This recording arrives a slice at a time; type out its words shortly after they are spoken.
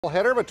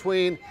Header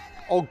between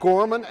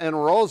O'Gorman and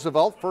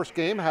Roosevelt. First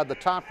game had the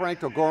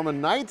top-ranked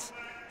O'Gorman Knights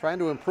trying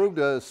to improve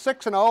to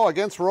 6-0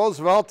 against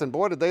Roosevelt, and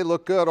boy, did they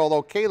look good,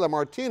 although Kayla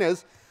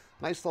Martinez,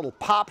 nice little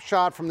pop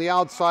shot from the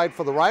outside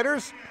for the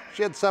Riders.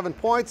 She had 7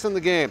 points in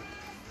the game.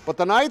 But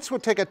the Knights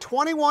would take a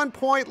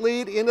 21-point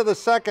lead into the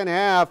second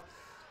half.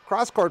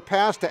 Cross-court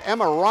pass to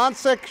Emma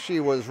Ronsick. She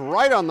was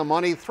right on the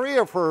money, 3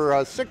 of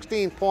her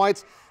 16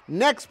 points.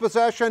 Next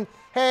possession,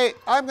 hey,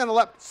 I'm going to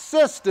let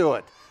Sis do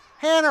it.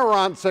 Hannah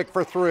Ronsick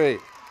for 3.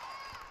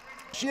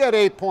 She had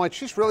 8 points.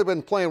 She's really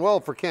been playing well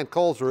for Kent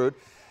Colesrud.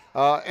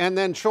 And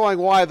then showing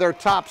why they're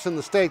tops in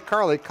the state,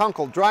 Carly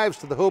Kunkel drives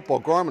to the hoop.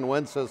 O'Gorman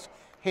wins this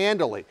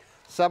handily,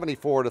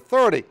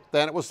 74-30.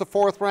 Then it was the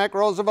 4th-ranked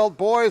Roosevelt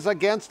boys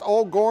against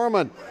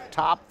O'Gorman.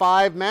 Top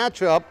 5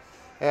 matchup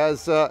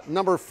as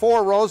number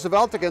 4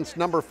 Roosevelt against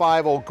number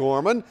 5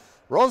 O'Gorman.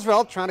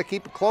 Roosevelt trying to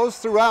keep it close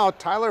throughout.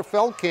 Tyler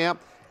Feldkamp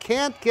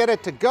can't get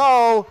it to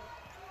go.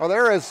 Well,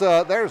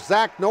 there's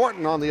Zach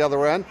Norton on the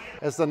other end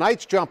as the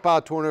Knights jump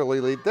out to an early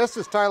lead. This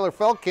is Tyler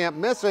Feldkamp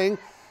missing,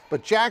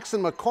 but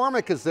Jackson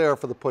McCormick is there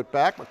for the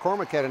putback.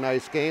 McCormick had a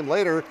nice game.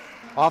 Later,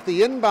 off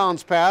the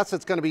inbounds pass,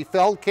 it's going to be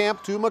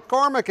Feldkamp to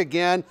McCormick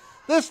again,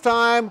 this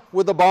time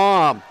with a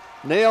bomb.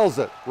 Nails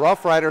it.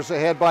 Rough Riders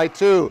ahead by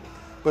 2.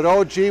 But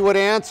OG would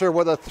answer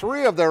with a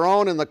 3 of their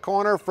own in the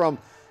corner from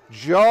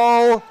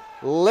Joe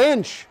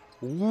Lynch.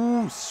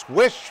 Ooh,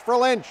 swish for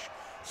Lynch.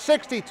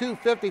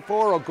 62-54,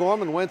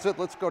 O'Gorman wins it.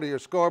 Let's go to your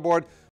scoreboard.